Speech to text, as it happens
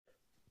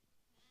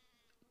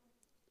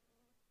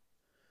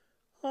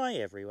Hi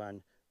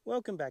everyone,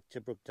 welcome back to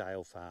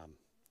Brookdale Farm.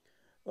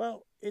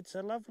 Well, it's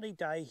a lovely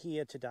day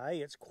here today.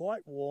 It's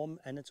quite warm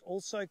and it's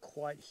also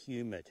quite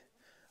humid.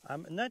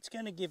 And that's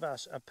going to give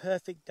us a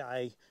perfect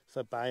day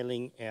for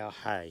baling our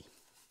hay.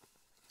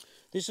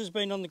 This has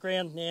been on the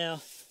ground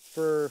now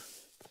for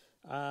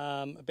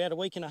about a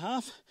week and a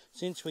half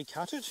since we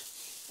cut it.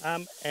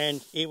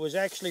 And it was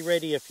actually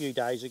ready a few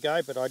days ago,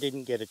 but I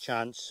didn't get a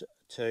chance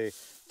to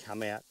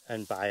come out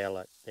and bale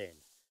it then.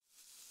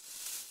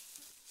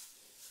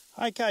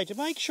 Okay, to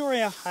make sure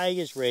our hay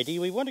is ready,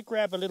 we want to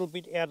grab a little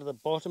bit out of the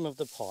bottom of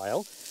the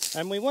pile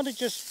and we want to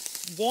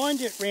just wind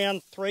it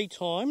round 3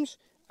 times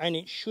and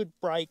it should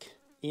break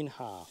in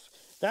half.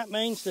 That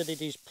means that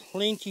it is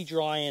plenty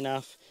dry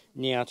enough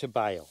now to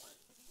bale.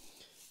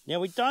 Now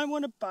we don't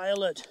want to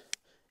bale it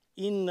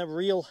in the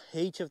real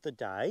heat of the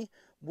day.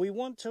 We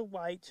want to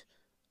wait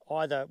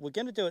either, we're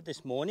going to do it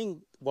this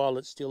morning while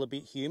it's still a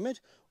bit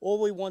humid, or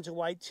we want to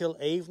wait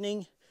till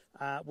evening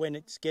when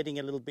it's getting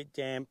a little bit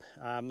damp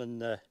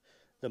and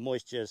the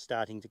moisture is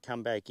starting to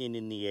come back in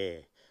the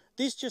air.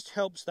 This just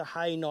helps the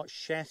hay not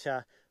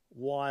shatter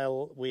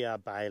while we are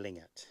baling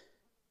it.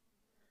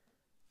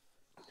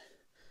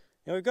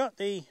 Now we've got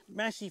the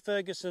Massey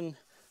Ferguson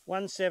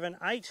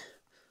 178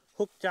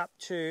 hooked up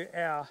to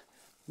our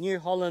New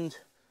Holland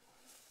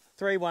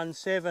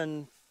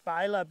 317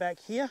 baler back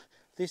here.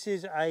 This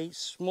is a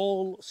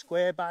small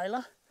square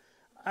baler.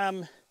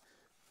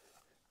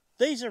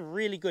 These are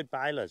really good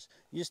balers.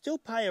 You still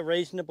pay a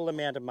reasonable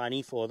amount of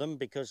money for them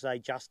because they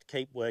just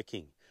keep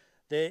working.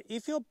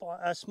 If you're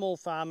a small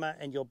farmer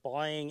and you're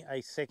buying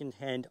a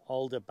second-hand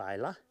older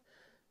baler,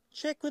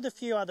 check with a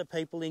few other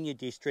people in your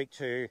district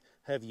who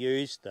have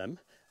used them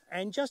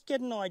and just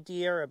get an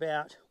idea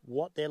about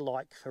what they're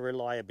like for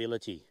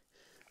reliability.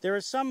 There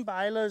are some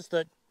balers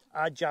that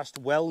are just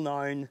well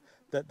known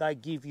that they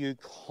give you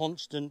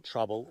constant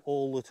trouble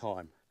all the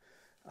time.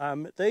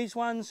 These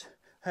ones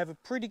have a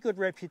pretty good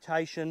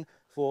reputation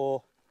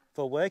for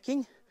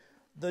working.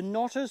 The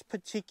knotters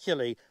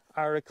particularly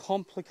are a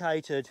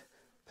complicated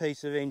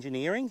piece of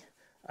engineering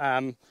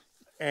and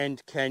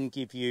can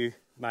give you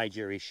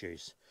major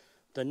issues.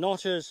 The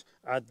knotters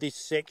are this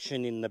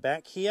section in the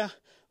back here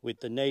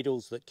with the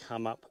needles that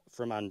come up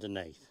from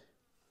underneath.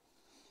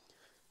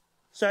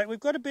 So we've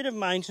got a bit of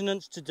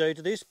maintenance to do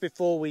to this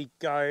before we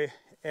go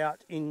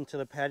out into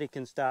the paddock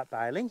and start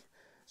baling.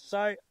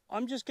 So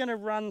I'm just going to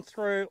run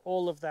through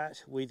all of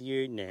that with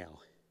you now.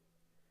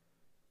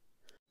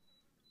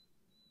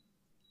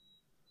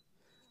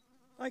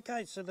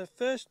 Okay, so the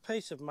first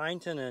piece of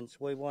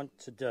maintenance we want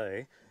to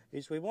do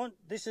is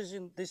this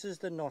is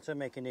the knotter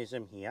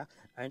mechanism here,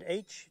 and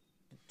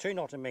 2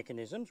 knotter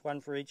mechanisms, one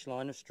for each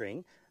line of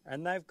string,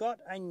 and they've got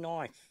a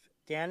knife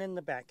down in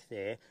the back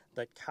there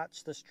that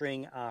cuts the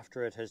string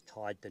after it has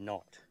tied the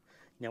knot.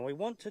 Now we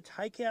want to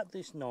take out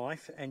this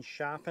knife and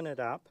sharpen it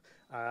up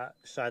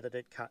so that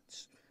it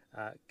cuts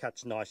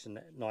nice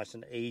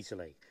and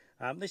easily.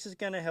 This is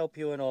going to help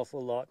you an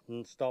awful lot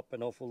and stop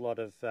an awful lot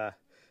of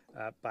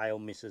bale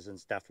misses and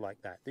stuff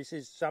like that. This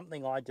is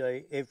something I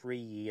do every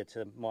year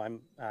to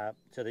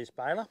this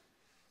baler.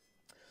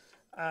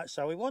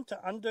 So we want to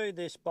undo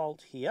this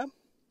bolt here,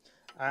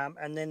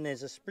 and then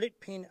there's a split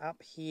pin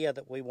up here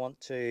that we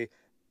want to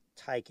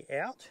take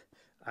out,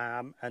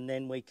 and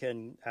then we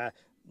can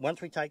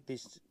once we take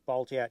this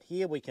bolt out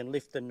here, we can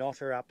lift the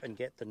knotter up and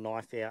get the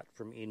knife out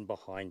from in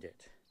behind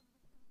it.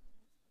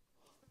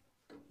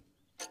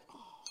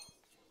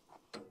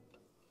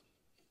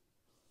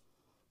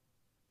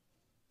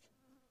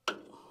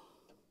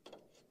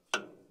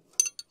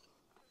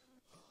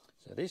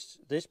 So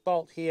this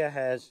bolt here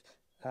has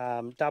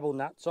double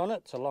nuts on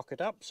it to lock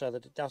it up so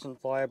that it doesn't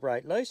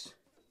vibrate loose.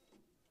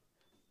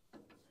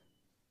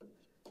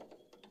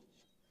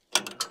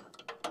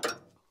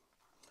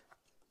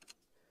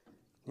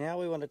 Now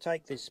we want to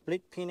take this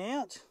split pin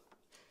out,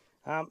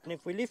 and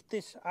if we lift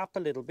this up a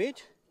little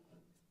bit,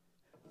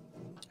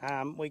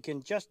 we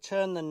can just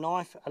turn the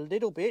knife a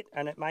little bit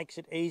and it makes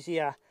it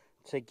easier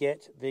to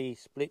get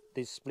this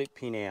split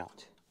pin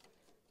out.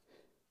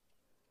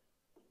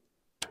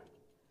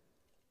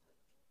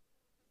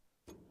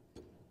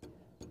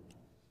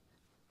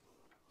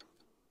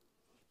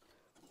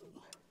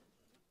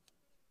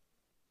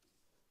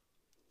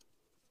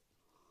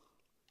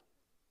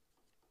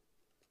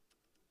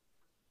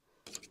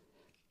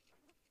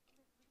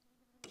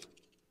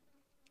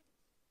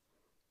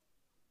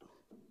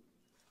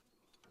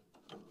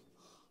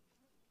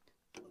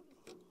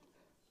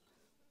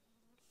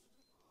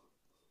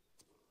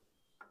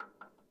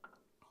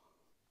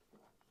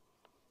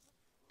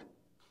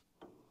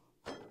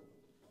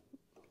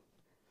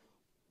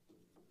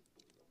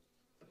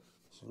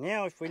 So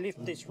now if we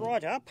lift this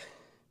right up,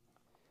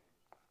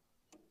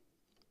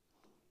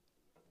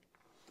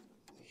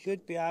 we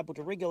should be able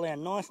to wriggle our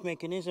knife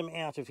mechanism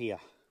out of here.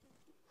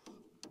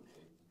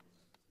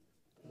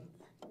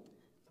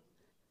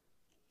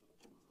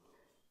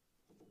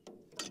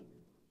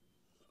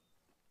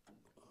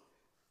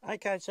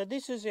 Okay, so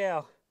this is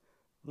our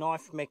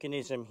knife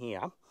mechanism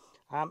here.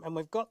 And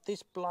we've got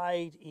this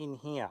blade in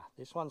here.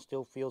 This one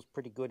still feels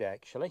pretty good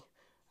actually,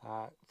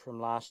 from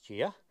last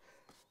year.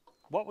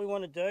 What we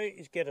want to do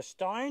is get a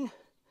stone,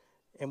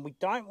 and we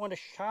don't want to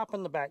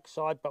sharpen the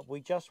backside, but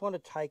we just want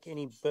to take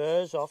any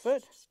burrs off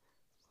it.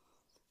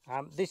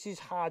 This is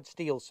hard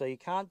steel, so you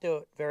can't do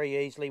it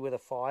very easily with a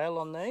file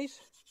on these.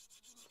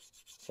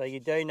 So you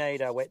do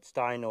need a wet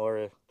stone or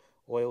a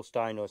oil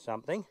stone or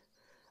something.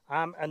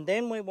 And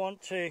then we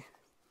want to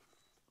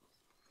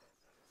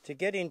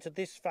get into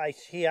this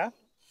face here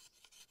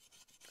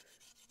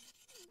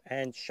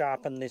and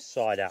sharpen this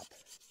side up.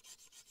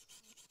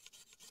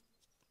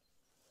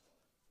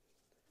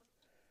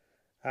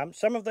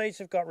 Some of these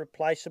have got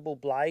replaceable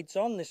blades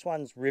on. This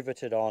one's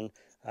riveted on.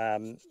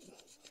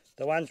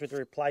 The ones with the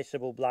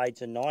replaceable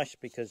blades are nice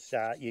because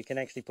you can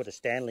actually put a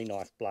Stanley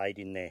knife blade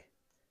in there.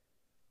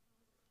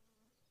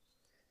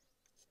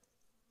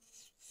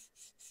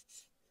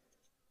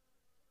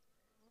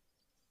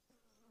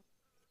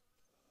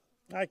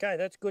 Okay,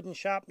 that's good and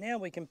sharp now.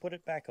 We can put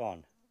it back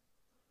on.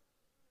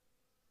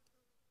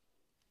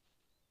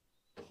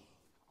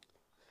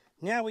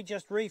 Now we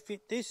just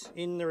refit this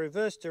in the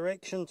reverse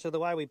direction to the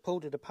way we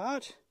pulled it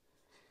apart.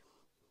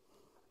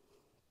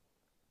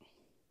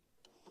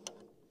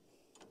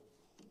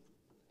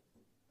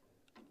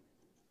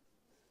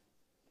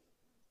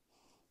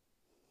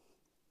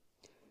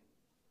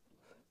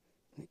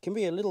 It can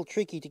be a little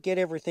tricky to get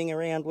everything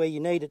around where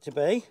you need it to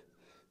be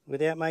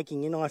without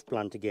making your knife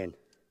blunt again.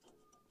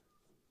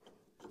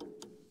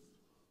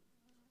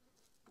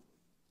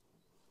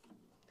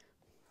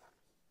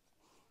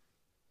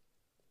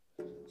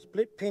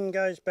 Split pin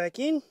goes back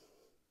in.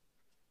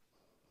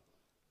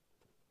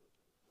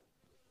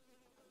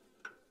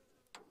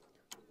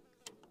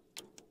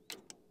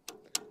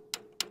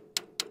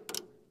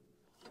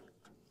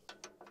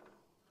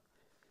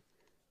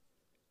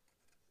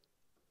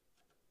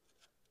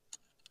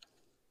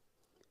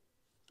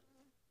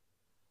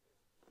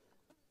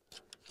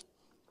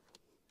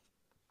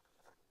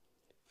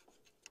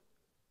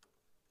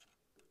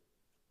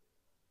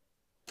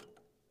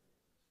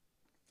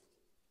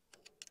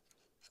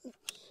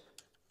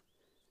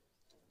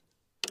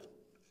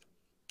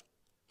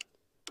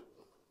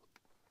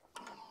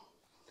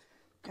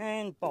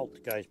 And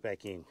bolt goes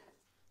back in.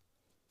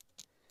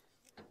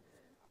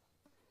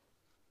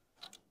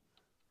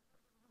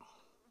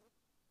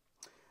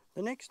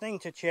 The next thing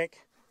to check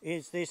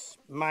is this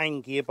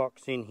main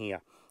gearbox in here.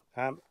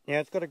 Now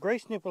it's got a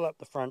grease nipple up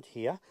the front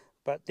here,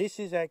 but this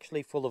is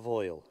actually full of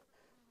oil.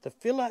 The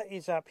filler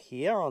is up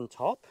here on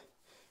top,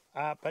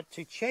 but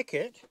to check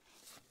it,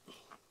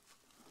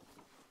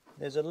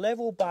 there's a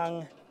level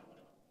bung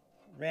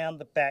round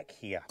the back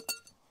here.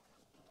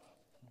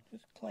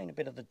 Just clean a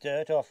bit of the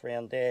dirt off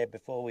around there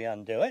before we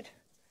undo it.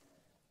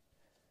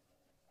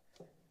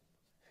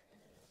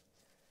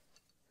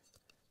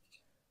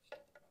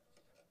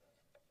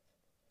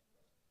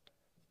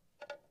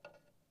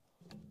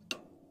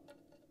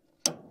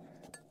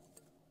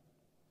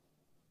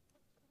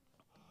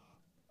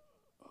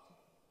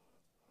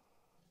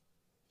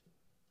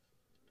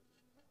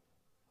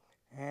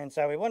 And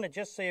so we want to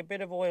just see a bit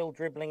of oil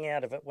dribbling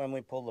out of it when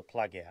we pull the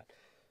plug out.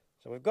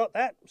 So we've got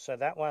that, so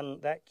that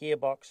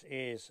gearbox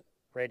is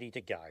ready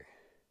to go.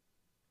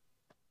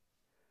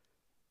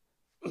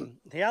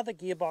 The other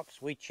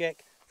gearbox we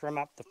check from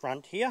up the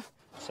front here.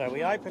 So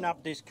we open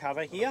up this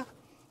cover here,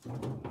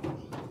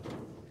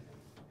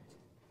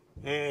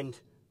 and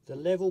the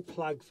level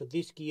plug for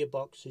this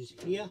gearbox is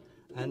here,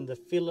 and the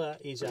filler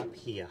is up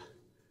here.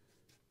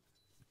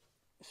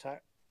 So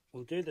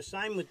we'll do the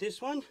same with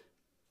this one.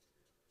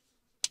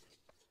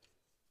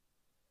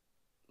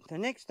 The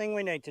next thing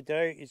we need to do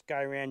is go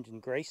around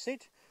and grease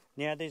it.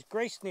 Now there's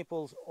grease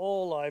nipples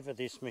all over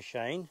this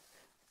machine.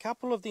 A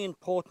couple of the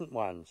important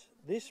ones.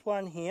 This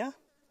one here,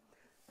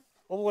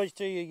 always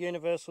do your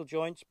universal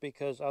joints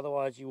because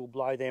otherwise you will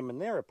blow them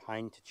and they're a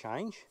pain to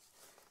change.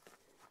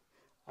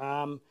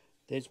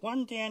 There's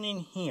one down in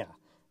here.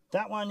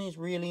 That one is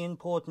really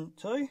important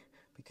too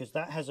because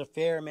that has a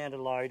fair amount of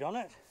load on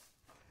it.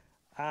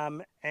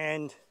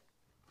 And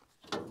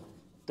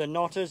the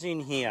knotters in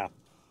here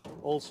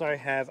also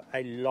have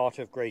a lot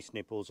of grease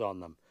nipples on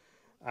them,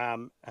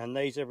 and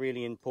these are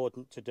really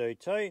important to do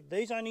too.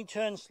 These only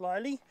turn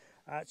slowly,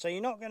 so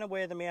you're not going to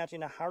wear them out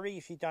in a hurry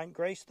if you don't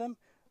grease them,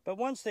 but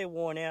once they're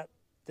worn out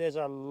there's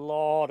a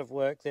lot of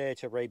work there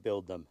to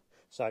rebuild them.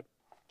 So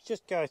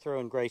just go through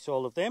and grease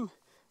all of them.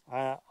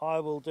 I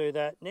will do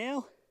that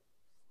now.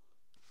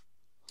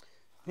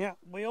 Now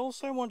we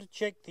also want to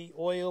check the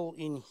oil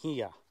in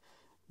here.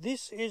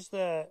 This is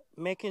the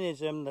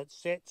mechanism that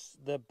sets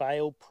the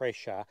bale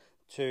pressure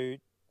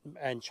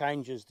and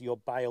changes your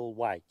bale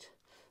weight.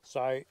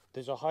 So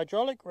there's a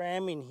hydraulic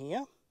ram in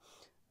here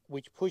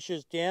which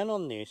pushes down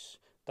on this.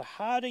 The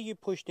harder you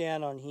push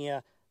down on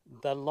here,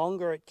 the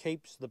longer it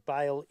keeps the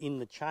bale in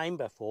the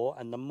chamber for,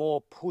 and the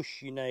more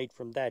push you need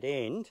from that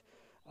end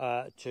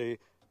to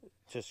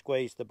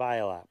squeeze the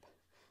bale up.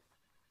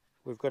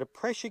 We've got a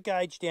pressure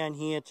gauge down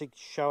here to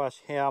show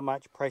us how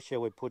much pressure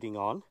we're putting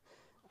on.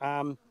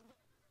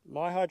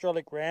 My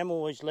hydraulic ram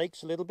always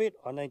leaks a little bit.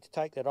 I need to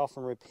take that off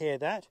and repair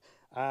that.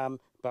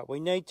 But we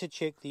need to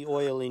check the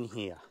oil in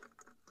here.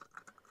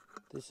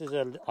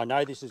 I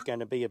know this is going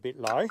to be a bit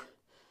low.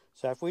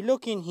 So if we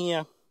look in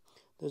here,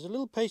 there's a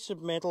little piece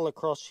of metal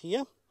across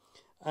here,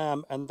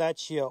 and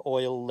that's your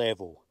oil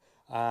level.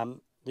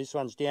 This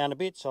one's down a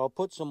bit, so I'll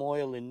put some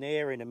oil in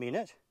there in a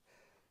minute.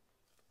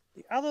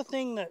 The other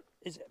thing that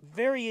is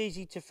very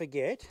easy to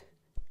forget,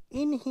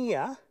 in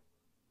here,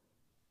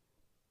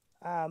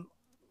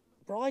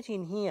 right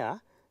in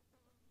here,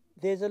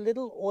 there's a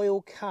little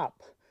oil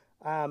cup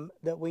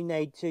that we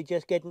need to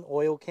just get an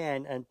oil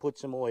can and put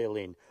some oil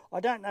in. I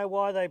don't know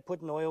why they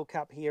put an oil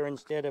cup here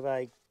instead of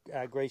a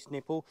grease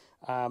nipple,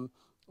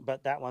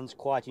 but that one's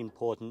quite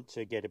important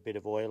to get a bit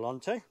of oil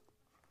onto.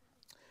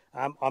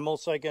 I'm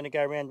also going to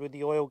go around with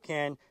the oil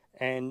can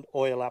and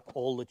oil up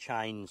all the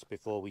chains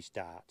before we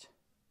start.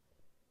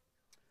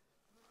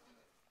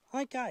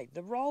 Okay,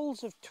 the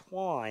rolls of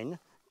twine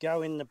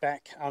go in the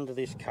back under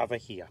this cover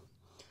here.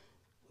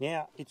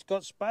 Now, it's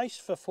got space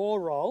for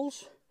 4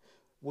 rolls.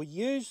 We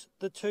use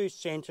the 2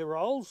 centre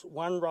rolls,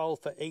 1 roll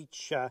for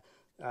each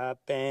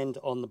band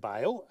on the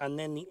bale, and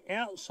then the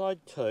outside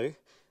 2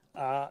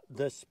 are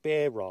the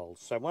spare rolls.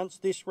 So once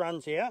this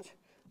runs out,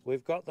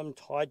 we've got them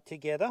tied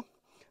together,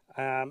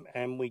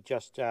 and we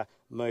just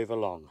move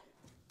along.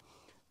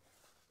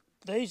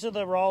 These are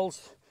the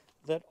rolls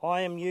that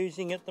I am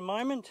using at the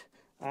moment.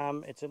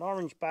 It's an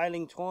orange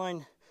baling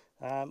twine,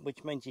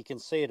 which means you can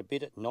see it a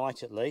bit at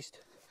night at least.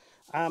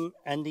 And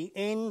the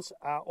ends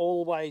are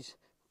always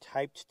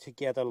taped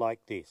together like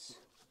this.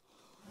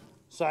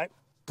 So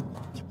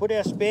to put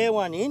our spare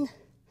one in,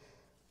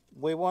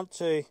 we want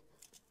to,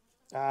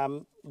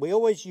 we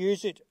always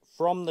use it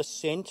from the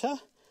centre.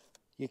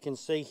 You can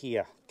see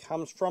here,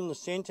 comes from the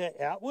centre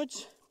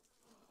outwards.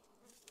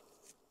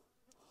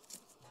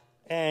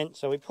 And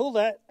so we pull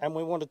that and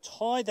we want to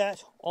tie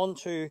that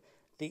onto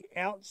the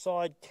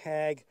outside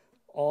tag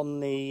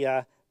on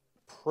the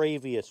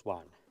previous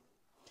one.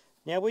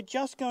 Now we're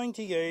just going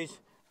to use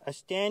a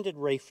standard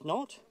reef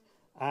knot,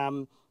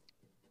 and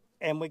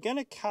we're going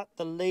to cut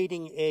the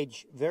leading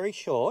edge very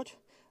short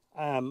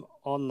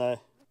on the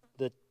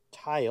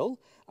tail.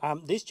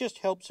 This just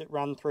helps it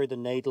run through the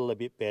needle a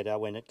bit better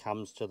when it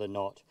comes to the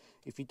knot.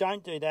 If you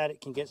don't do that, it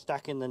can get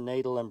stuck in the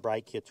needle and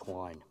break your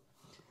twine.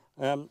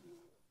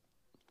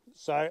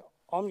 So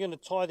I'm going to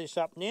tie this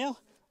up now.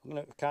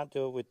 I can't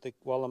do it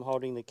while I'm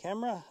holding the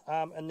camera,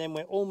 and then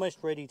we're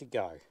almost ready to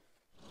go.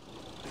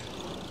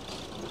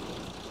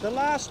 The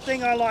last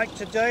thing I like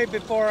to do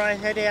before I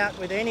head out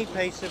with any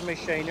piece of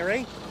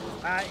machinery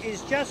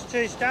is just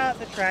to start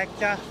the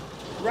tractor,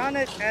 run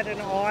it at an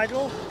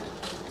idle,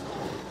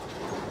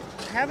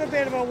 have a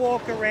bit of a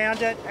walk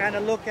around it and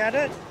a look at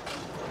it,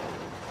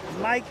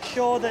 make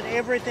sure that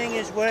everything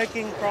is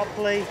working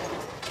properly,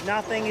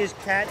 nothing is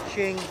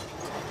catching,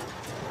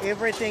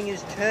 everything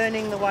is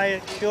turning the way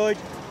it should,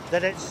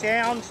 that it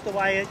sounds the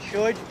way it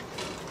should.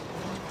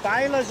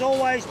 Balers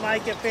always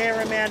make a fair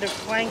amount of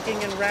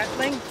clanking and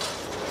rattling.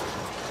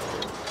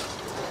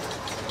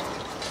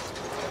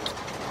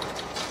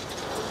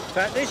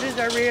 But this is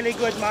a really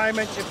good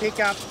moment to pick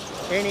up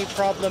any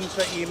problems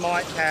that you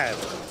might have.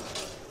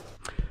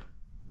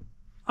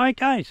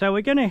 Okay, so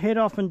we're going to head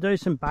off and do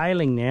some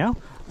baling now.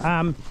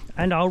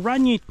 And I'll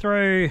run you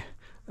through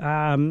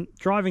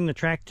driving the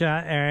tractor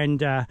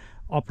and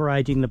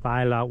operating the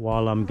baler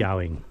while I'm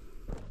going.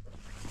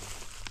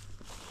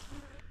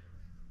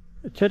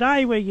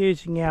 Today we're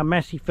using our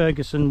Massey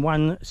Ferguson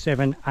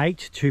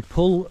 178 to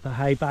pull the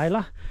hay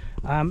baler.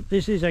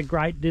 This is a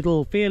great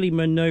little, fairly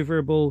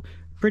manoeuvrable,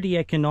 pretty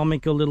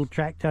economical little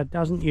tractor.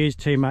 Doesn't use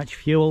too much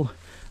fuel,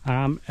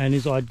 and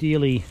is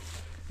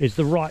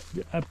the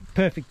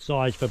perfect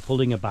size for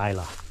pulling a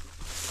baler.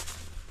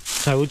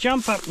 So we'll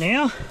jump up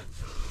now.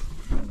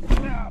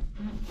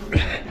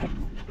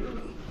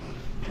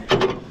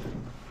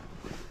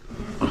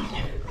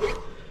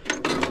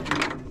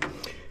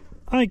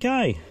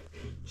 Okay,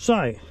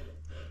 so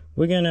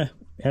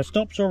our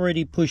stop's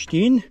already pushed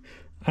in.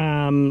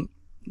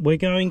 We're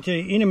going to,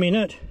 in a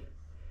minute,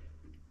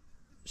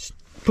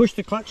 push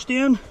the clutch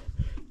down,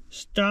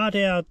 start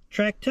our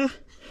tractor.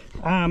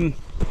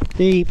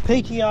 The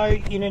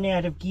PTO in and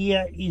out of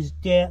gear is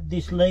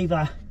this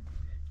lever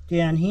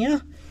down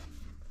here.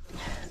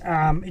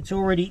 It's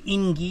already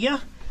in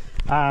gear.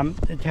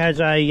 It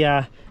has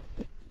a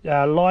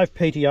live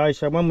PTO,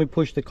 so when we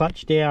push the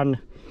clutch down,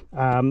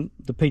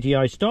 the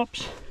PTO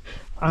stops.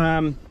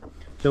 So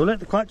we'll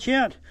let the clutch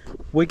out.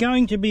 We're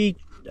going to be,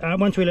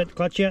 once we let the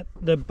clutch out,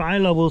 the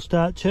baler will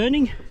start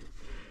turning.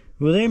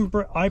 We'll then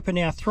open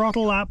our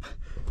throttle up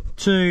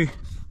to,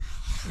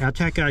 our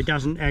tacho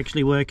doesn't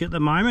actually work at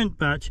the moment,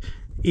 but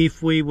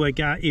if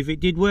it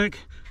did work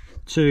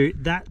to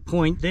that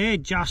point there,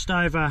 just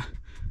over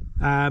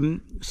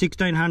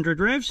 1600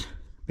 revs,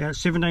 about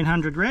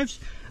 1700 revs,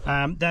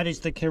 that is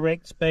the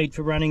correct speed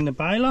for running the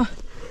baler.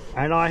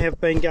 And I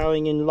have been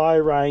going in low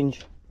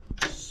range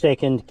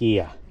second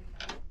gear.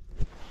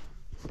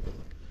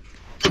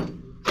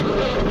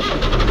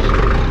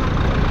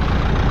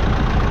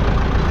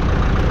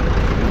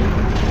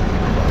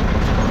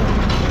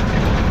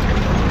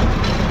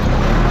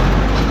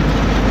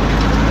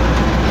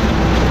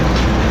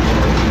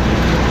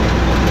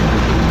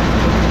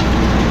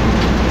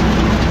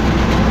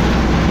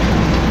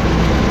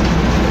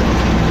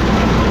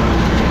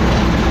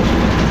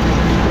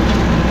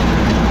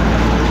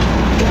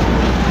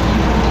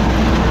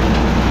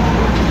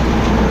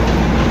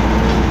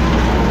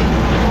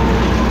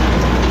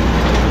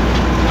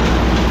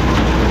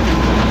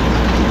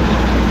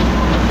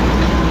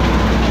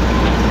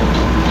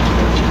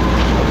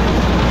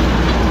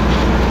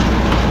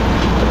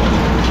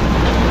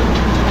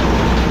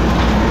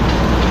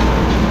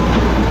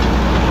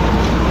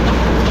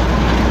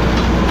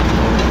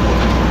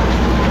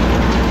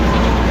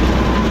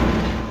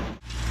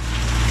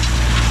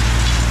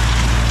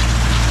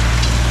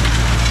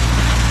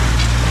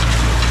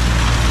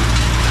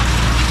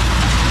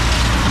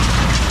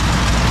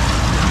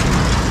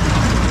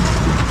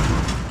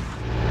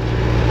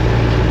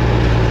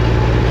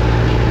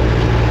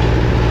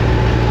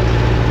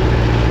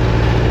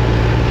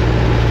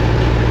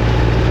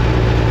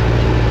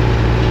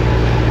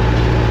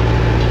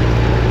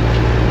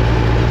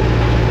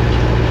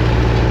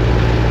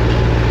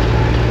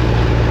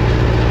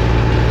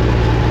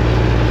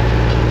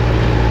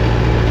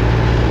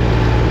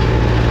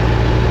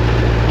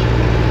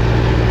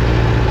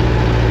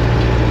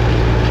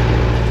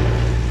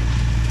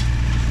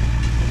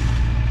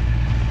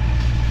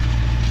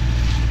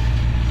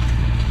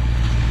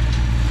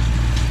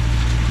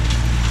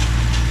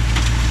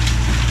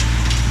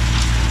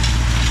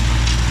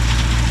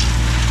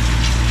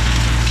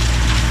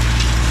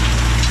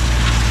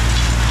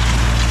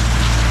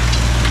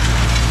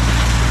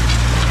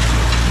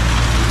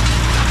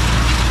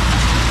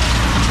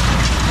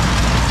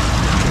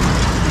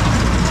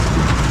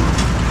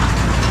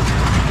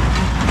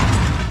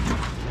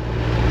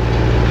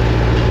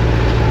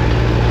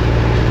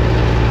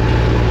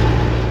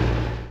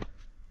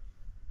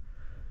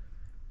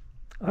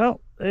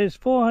 there's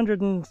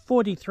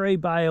 443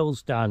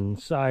 bales done,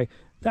 so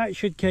that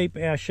should keep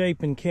our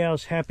sheep and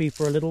cows happy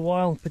for a little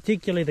while,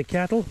 particularly the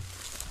cattle.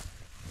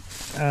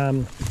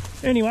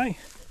 Anyway,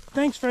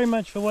 thanks very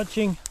much for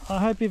watching. I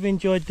hope you've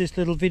enjoyed this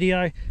little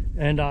video,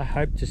 and I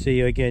hope to see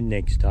you again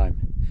next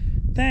time.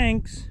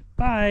 Thanks,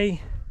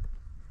 bye.